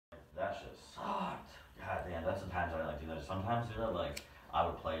that's the times I like to do that. Sometimes, dude, like, I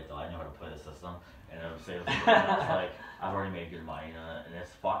would play it though. I know how to play the system, and it would say something else, like, I've already made good money, and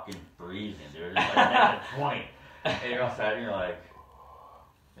it's fucking freezing, dude. It's like -20. And you're outside and you're like,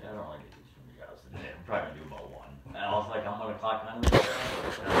 yeah, I don't really get these from you guys today. I'm probably gonna do about one. And I was like, I'm gonna clock on this.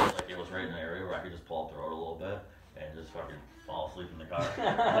 And I was like, it was right in an area where I could just pull up the road a little bit and just fucking fall asleep in the car.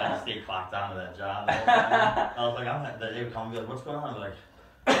 And I just stay clocked onto that job the whole time. I was like, they would call me like, what's going on? I'm like,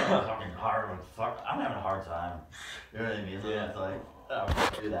 fucking hard. I'm having a hard time. You know what I mean? So it's like, I'm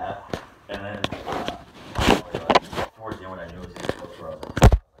gonna do that. And then, like, towards the end, what I knew was he was close where I was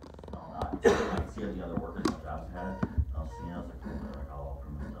like, no, I'm not. I can see the other workers in the jobs had. I was seeing, I was like, cool, like, I'll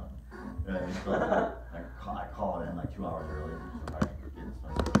prove my stuff. You know what I mean? So I call it in like 2 hours early. So I can get this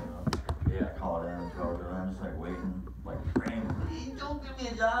message, you know? Yeah, I call it in 2 hours early. I'm just like waiting, like praying, please don't give me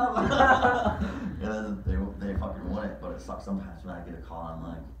a job. And then they fucking want it, but it sucks sometimes when I get a call. I'm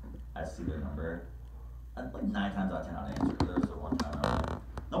like, I see their number. And like 9 times out of 10 I'd answer. There was the one time I was like,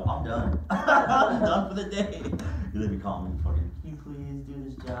 nope, I'm done. I'm done for the day. They'd be calling me fucking, can you please do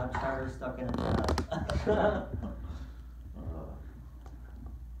this job? Charter's stuck in a job.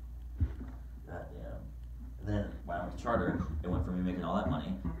 And then when I went to charter, it went from me making all that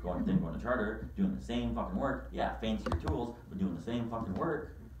money, going to charter, doing the same fucking work, yeah, fancier tools, but doing the same fucking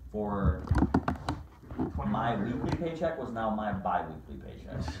work for my weekly paycheck was now my bi-weekly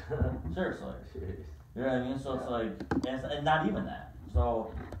paycheck. Seriously. You know what I mean? So it's like, and not even that.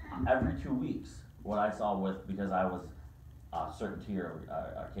 So every 2 weeks, what I saw with, because I was a certain tier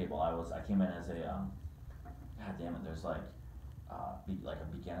of cable, I came in as a, god damn it, there's like a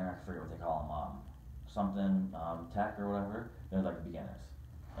beginner, I forget what they call them, something tech or whatever. They're like the beginners,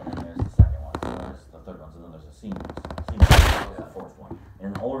 and then there's the second one, so there's the third one, so then there's the seniors. Was the fourth one,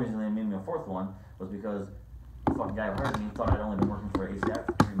 and the whole reason they made me a fourth one was because the fucking guy who hired me thought I'd only been working for ACI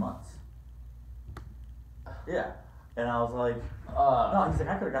for 3 months. Yeah, and I was like, no, he's like,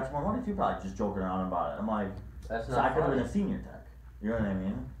 I could have got you more money too, probably just joking around about it. I'm like, that's so I could have been a senior tech. You know what I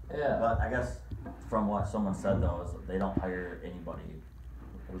mean? Yeah. But I guess from what someone said though is they don't hire anybody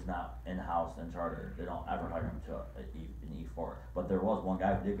who's not in-house in charter. They don't ever hire him to an E4. But there was one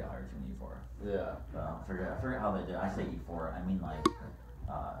guy who did get hired to an E4. Yeah. I forget how they did. I say E4, I mean like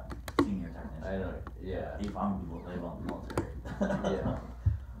senior technician. I know. Yeah. I'm labeled in the military. Yeah.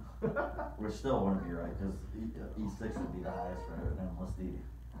 Which still wouldn't be right because E6 would be the highest for an enlistee.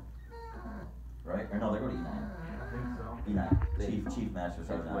 Right? Or no, they go to E9. I think so. E9. Chief Master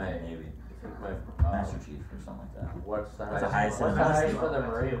Sergeant Navy. Master Chief or something like that. What's the highest for the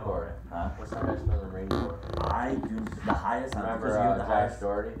Marine Corps? Huh? What's the highest for the Marine Corps? I do the highest. Remember you're the highest.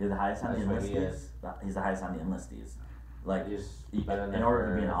 Doherty? You're the highest on the enlistees. He's the highest on the enlistees. Like in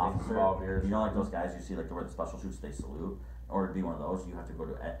order to be an officer, you know, like those guys you see like wear the special suits, they salute. In order to be one of those, you have to go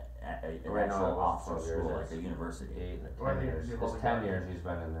to an actual officer school, like a university. 10 years. It's 10 years he's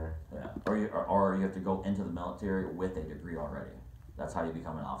been in there. Yeah. Or you have to go into the military with a degree already. That's how you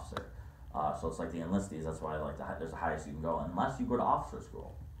become an officer. So it's like the enlistees. That's why like there's the highest you can go, unless you go to officer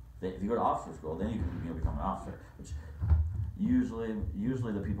school. If you go to officer school, then you can become an officer. Which usually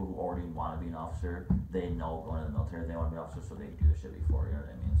the people who already want to be an officer, they know going to the military they want to be an officer, so they do the shit before. You know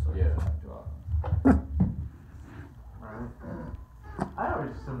what I mean? So yeah. Right. I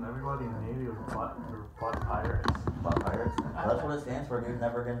always assumed everybody in the Navy was butt pirates. Butt pirates? That's what it stands for, dude.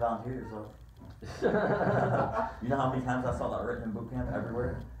 Never again volunteers. So. You know how many times I saw that written in boot camp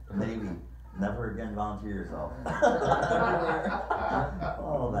everywhere? Navy. Never again volunteer yourself.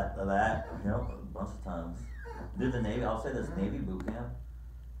 Oh, that, you know, a bunch of times. Dude, the Navy, I'll say this, Navy boot camp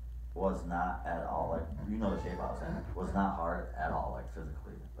was not at all, like, you know the shape I was in, was not hard at all, like,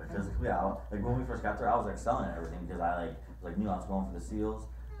 physically. Like, physically, like, when we first got there, I was excelling at everything, because I, knew I was going for the SEALs,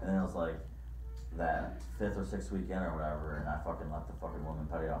 and then it was, like, that 5th or 6th weekend or whatever, and I fucking let the fucking woman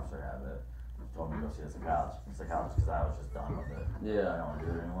petty officer have it. Told me to go see the psychologist, because I was just done with it. Yeah. I don't want to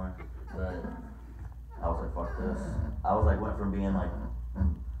do it anymore. Right. I was like, fuck this. I was like, went from being like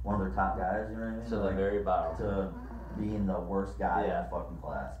one of their top guys, you know what I mean? To the very bottom. To being the worst guy in the fucking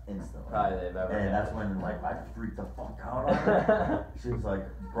class instantly. Probably they've ever And that's when like I freaked the fuck out on her. She was like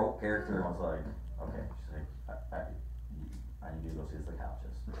broke character and was like, okay. She's like, I need you to go see the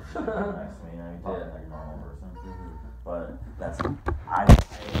psychologist. She's like, nice to me, you know, talking like a normal person. But that's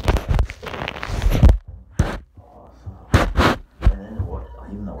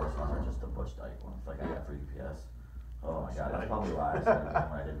even the worst ones are just the Butch Dyke ones, like I got for UPS. Oh my god, that's probably why I said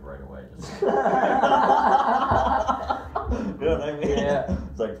when I did it right away. Just you know what I mean? Yeah.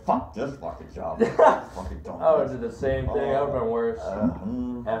 It's like, fuck this fucking job. Fucking don't. I would do the same thing. I would have been worse.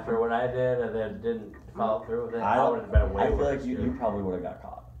 After what I did and then didn't follow through with it, I would have been way worse. I feel like you probably would have got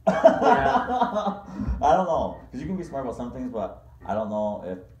caught. Yeah. I I don't know, because you can be smart about some things, but I don't know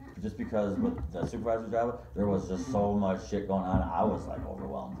if just because with the supervisor's job, there was just so much shit going on. I was like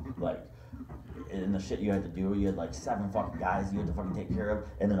overwhelmed. Like, in the shit you had to do, you had like 7 fucking guys you had to fucking take care of,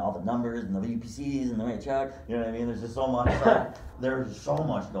 and then all the numbers and the UPCs and the rate check. You know what I mean? There's just so much. Like, there's so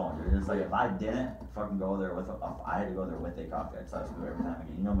much going, dude. It's like if I didn't fucking go there with, I had to go there with a coffee. I'd start to do every time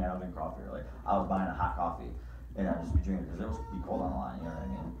again. You know me, I don't drink coffee. Like I was buying a hot coffee, and I'd just be drinking because it was be cold on the line. You know what I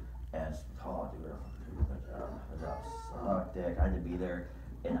mean? And it's, oh, dude, the job sucked dick. I had to be there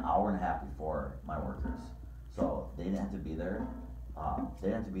an hour and a half before my workers, so they didn't have to be there. They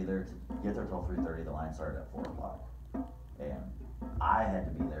didn't have to be there to get there till 3:30. The line started at 4 o'clock a.m. I had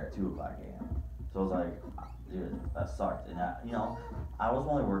to be there at 2 o'clock a.m. So I was like, dude, that sucked. And you know, I was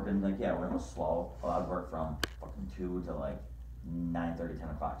only working like when it was slow. I'd work from fucking 2 to like 9:30, 10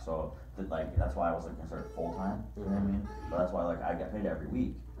 o'clock. So that's why I was like considered full time. You know what I mean? But that's why like I got paid every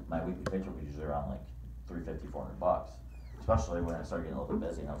week. My weekly paycheck was usually around like $350, $400. Especially when I started getting a little bit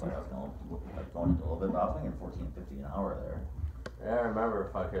busy, and I was like, I was going into a little bit, but I was making $14.50 an hour there. Yeah, I remember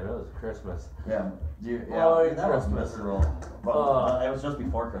fucking, it was Christmas. Yeah, dude, Oh, that was Christmas. miserable. But it was just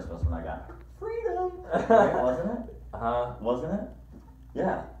before Christmas when I got freedom. Right, wasn't it? Wasn't it?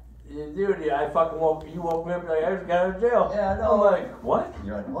 Yeah. Dude, I fucking woke me up like I just got out of jail. Yeah, I know. I'm like, what?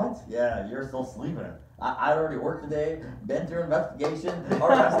 You're like, what? Yeah, you're still sleeping. I'd already worked today, been through investigation,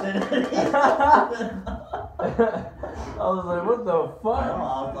 arrested. I was like, what the fuck? I don't know,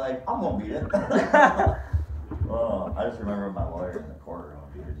 I was like, I'm gonna beat it. Oh, I just remember my lawyer in the courtroom,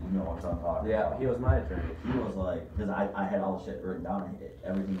 dude. You know what I'm talking about. Yeah, he was my attorney. He was like, because I had all the shit written down, and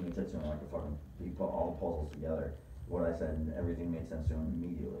everything made sense to him, like a fucking, he put all the puzzles together, what I said, and everything made sense to him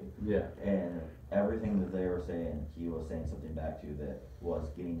immediately. Yeah. And everything that they were saying, he was saying something back to that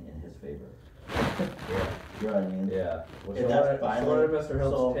was getting in his favor. Yeah. You know what I mean? Yeah. What did Mr.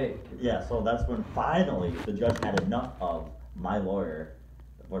 Hilts take? Yeah, so that's when finally the judge had enough of my lawyer,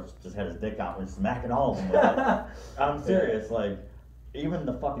 which just had his dick out and smacking all of them with it. I'm serious, like, even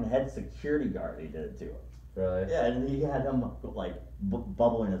the fucking head security guard, he did it to him. Really? Yeah, and he had him, like,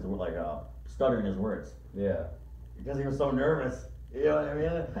 bubbling his, like, stuttering his words. Yeah. Because he was so nervous, you know what I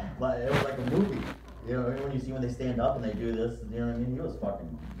mean? But it was like a movie. You know, when you see when they stand up and they do this, you know what I mean? He was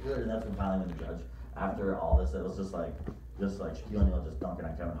fucking good, and that's when finally when the judge, after all this, it was just like Shaquille O'Neal just dunking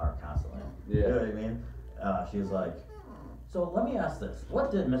on Kevin Hart constantly. Yeah. You know what I mean? She was like, so let me ask this,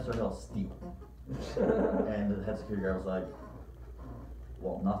 what did Mr. Hill steal? And the head security guard was like,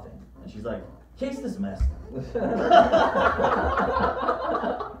 well, nothing. And she's like, case dismissed.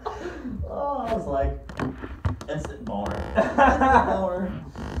 Oh, I was like, instant boner. Instant boner.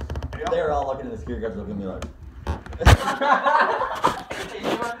 They were all looking at the security guards looking at me like, you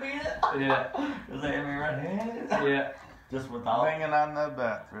want to beat it? Yeah. Was that me right hand? Yeah. Just without Hanging on the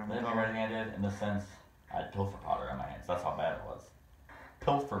bathroom. everything I did, in the sense, I had pilfer powder on my hands. That's how bad it was.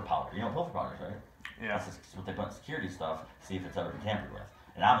 Pilfer powder. You know what pilfer powder is, right? Yeah. That's just what they put in security stuff, see if it's ever been tampered with.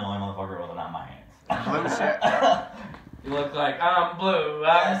 And I'm the only motherfucker with it on my hands. Blue shit. You look like I'm blue,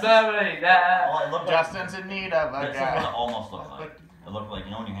 I'm somebody that. Well, it looked Justin's in need of a that's what it guy. almost looked like. It looked like,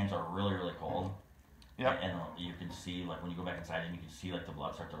 you know, when your hands are really, really cold. Yep. And you can see, like, when you go back inside and you can see, like, the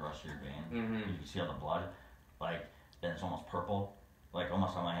blood start to rush to your vein. Mm-hmm. You can see all the blood, like, then it's almost purple, like,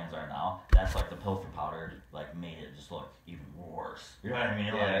 almost how my hands are now. That's, like, the pilfer powder, like, made it just look even worse. You know what I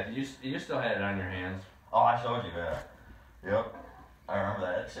mean? Yeah, Like, you still had it on your hands. oh, I showed you that. Yep. I remember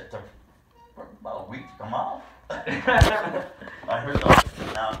that. That shit took about a week to come off. I heard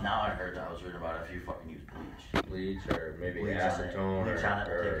that. Now I heard that. I was reading about it. If you fucking use bleach. Bleach or maybe Bleach on it. acetone Bleach on it,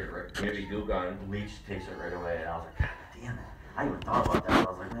 or take it right- maybe Goo Gone. Bleach takes it right away, and I was like, God damn it. I even thought about that. I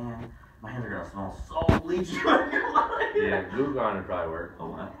was like, man, my hands are gonna smell so bleachy when I get out of here. Yeah, Goo Gone would probably work. Oh,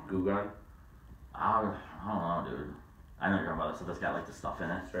 what? Goo Gone? I don't know, dude. I know you're talking about it. So that's got like the stuff in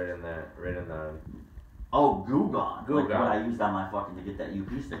it. It's right in the. Oh, Goo Gone. Goo Like Gone. what I used on my fucking to get that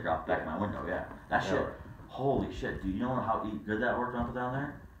UP sticker off the back of my window. Yeah, that shit. Yeah. Holy shit, dude. You know how good that worked up down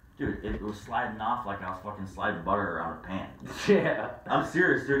there? Dude, it was sliding off like I was fucking sliding butter around a pan. Yeah. I'm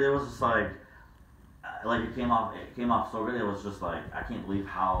serious, dude. It was just like it came off so good. It was just like, I can't believe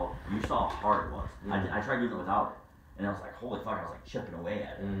how, you saw how hard it was. Mm. I tried doing it without it. And I was like, holy fuck, I was like chipping away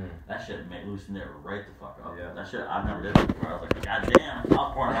at it. Mm. That shit loosened it right the fuck up. Yeah. That shit, I've never did it before. I was like, god damn, I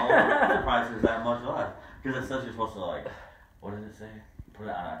was pouring all over. I'm surprised there's that much left. Because it says you're supposed to, like, what did it say? Put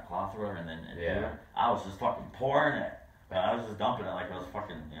it on a cloth roller and then Yeah. I was just fucking pouring it. But I was just dumping it like it was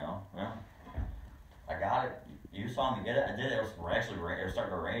fucking, you know, well, I got it. You saw me get it. I did it. It was starting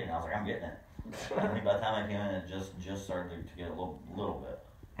to rain, and I was like, I'm getting it. I think by the time I came in, it just started to get a little bit.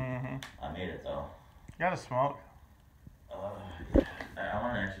 Mm-hmm. I made it though. You gotta smoke. Yeah. I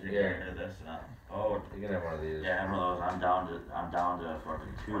want to actually get into this. You You can have one of these. Yeah, have one of those. I'm down to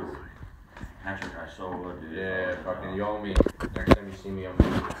fucking 2. Patrick, I so would, dude. Yeah, fucking you owe me. Next time you see me, I'm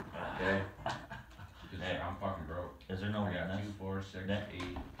gonna do it. Okay? Hey, I'm fucking broke. Is there no I got weakness? 2, 4, 6, 8,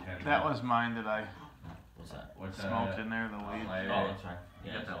 10. That was mine that I What's that? What's smoked in there, the weed. Lighter. Oh, that's right.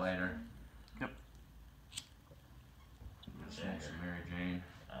 You got that later. Yep. Smoke some Mary Jane.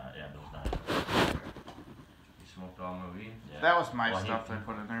 Yeah, those not. You smoked all my weed? Yeah. That was my Well, stuff I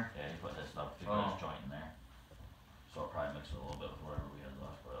put in there. Yeah, he put that stuff. He put his joint in there. So it probably mixed it a little bit with whatever we had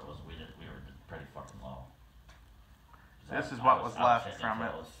left, but it was we were pretty fucking low. This is what was left from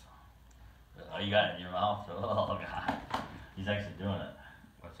it. Oh, you got it in your mouth? Oh god. He's actually doing it.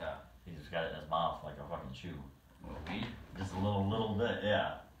 What's that? He's just got it in his mouth like a fucking chew. What, weed? Just a little bit,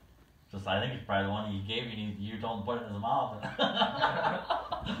 yeah. Just I think it's probably the one he gave you and you told him to put it in his mouth.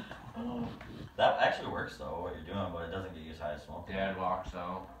 That actually works though, what you're doing, but it doesn't get you as high as smoke. Dad walks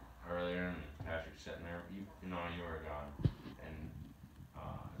out earlier and Patrick's sitting there. You know, you were gone. And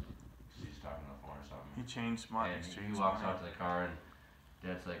she's talking on the phone or something. He changed my And he walks out to the car and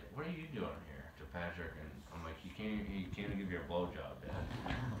Dad's like, "What are you doing here?" to Patrick, and I'm like, "He came to give you a blowjob, Dad."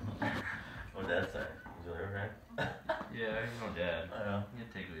 What did Dad say? Was it okay? Yeah, you know Dad. Yeah. You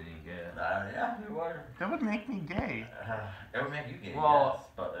take what you didn't get. Yeah, it would. That would make me gay. It would make you gay, Well- yes,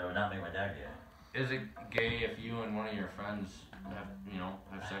 but it would not make my dad gay. Is it gay if you and one of your friends have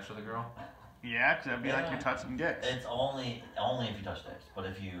sex with a girl? Yeah, 'cause that'd be like Yeah. you're touching dicks. It's only if you touch dicks, but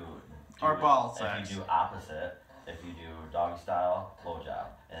if you do Or ball if sex. you do opposite, if you do doggy style blowjob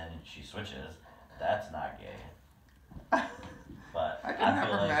and then she switches, that's not gay. But I I, can feel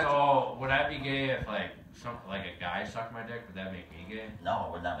never like imagine- So would I be gay if like a guy sucked my dick? Would that make me gay? no,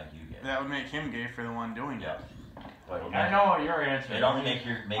 it would not make you gay. That would make him gay for the one doing Yeah. it. But it would I make- know what your answer is. It only make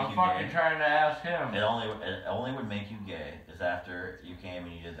you I'm fucking gay. trying to ask him. It only would make you gay is after you came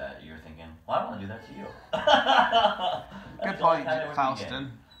and you did that. You're thinking, well, I want to do that to you. That's Good the only point, time it would be gay.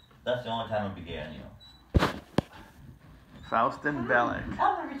 Faustin. That's the only time it would be gay on you. Faustin Bellick. I'm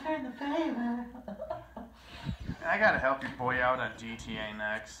gonna return the favor. I gotta help your boy out on GTA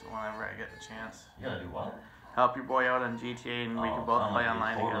next whenever I get the chance. You gotta do what? Help your boy out on GTA and we can both sound play like you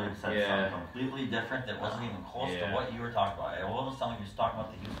online totally together. said Yeah. something completely different that wasn't even close to Yeah. what you were talking about. It almost sounded like you were talking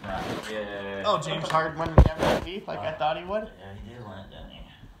about the Houston Rockets. Yeah. Oh, James Harden won the MVP like I thought he would. Yeah, he did win it, didn't he? You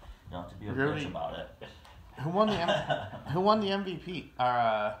don't have to be a Really? bitch about it. Who won the MVP?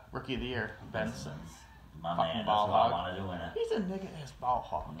 Our Rookie of the Year, Benson. My Fucking man, ball that's why I hog. wanted to win it. He's a nigga ass ball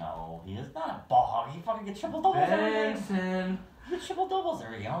hog. No, he is not a ball hog. He fucking gets triple doubles every game. Benson. He gets triple doubles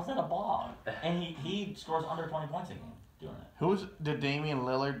every game. How's that a ball hog? And he scores under 20 points a game doing it. Did Damian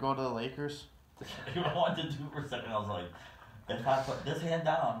Lillard go to the Lakers? You know what to do for a second? I was like, if I put this hand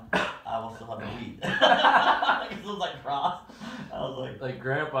down, I will still have the lead. It was like cross. I was like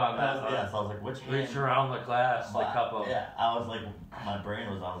Grandpa, yeah, so I was like, which hand? reach around the glass, the cup of. Yeah, I was like, my brain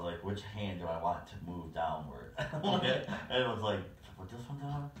was, I was like, which hand do I want to move downward? And it was like, put this one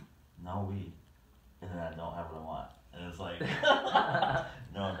down? No, weed. And then I don't have what I want. And it's like,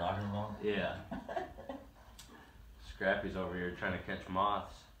 no, I'm talking about. Yeah. Scrappy's over here trying to catch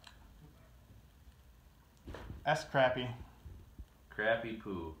moths. That's crappy. Crappy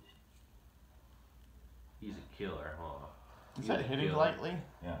poo. He's a killer, huh? Is He's that a hitting killer. lightly?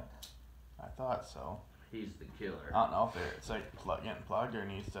 Yeah. I thought so. He's the killer. I don't know if it's like getting plugged or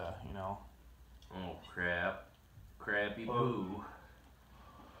needs to, Oh crap. Crappy Oh. poo.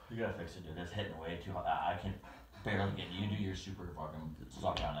 You gotta fix it, dude. It's hitting way too hard. I can barely get you. Do your super fucking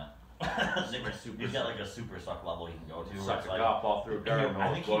suck on it. He's got like a super suck level he can go to. Suck it's a like, golf ball through a garden I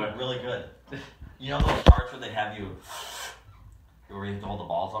hose, think boy. he's really good. You know those parts where they have you, where you have to hold the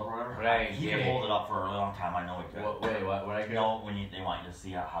balls up or whatever? But I ain't he gay. could hold it up for a really long time. I know he could. Wait, what? What I You get? know when they want you to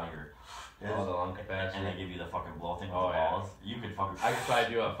see how you're. Oh, the lung capacity. And they give you the fucking blow thing with Oh, the yeah. balls. You could fucking. I could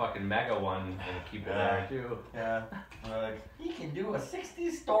probably do a fucking mega one and keep it there too. Yeah. Like, he can do a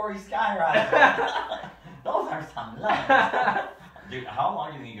 60-story skyrise. Those are some lungs. Dude, how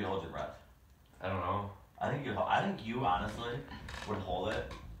long do you think you could hold your breath? I don't know. I think you honestly would hold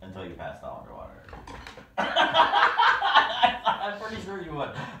it until you passed out underwater. I'm pretty sure you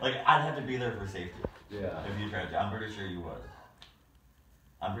would. Like, I'd have to be there for safety. Yeah. If you tried to. I'm pretty sure you would.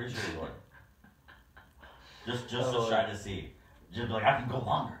 I'm pretty sure you would. Just to try to see. Just be like, I can go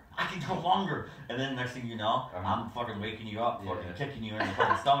longer. I can go longer. And then next thing you know, I'm fucking waking you up, fucking kicking you in the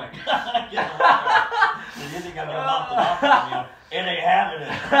fucking stomach. Get longer. And you think I'm gonna mouth it off on you. It ain't happening.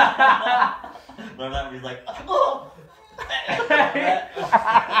 Remember that when he's like, oh.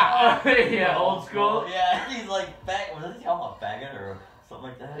 Yeah, old school. Yeah, he's like, was he called a faggot or something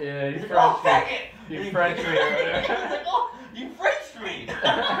like that? Yeah, he's he's like, oh, French. faggot. You French me over there. He's like, oh, you Frenched me.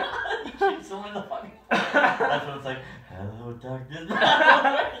 He keeps so in the fucking. That's when it's like, hello, darkness.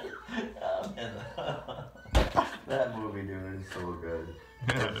 And that movie, dude, is so good.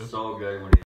 It's so good when he.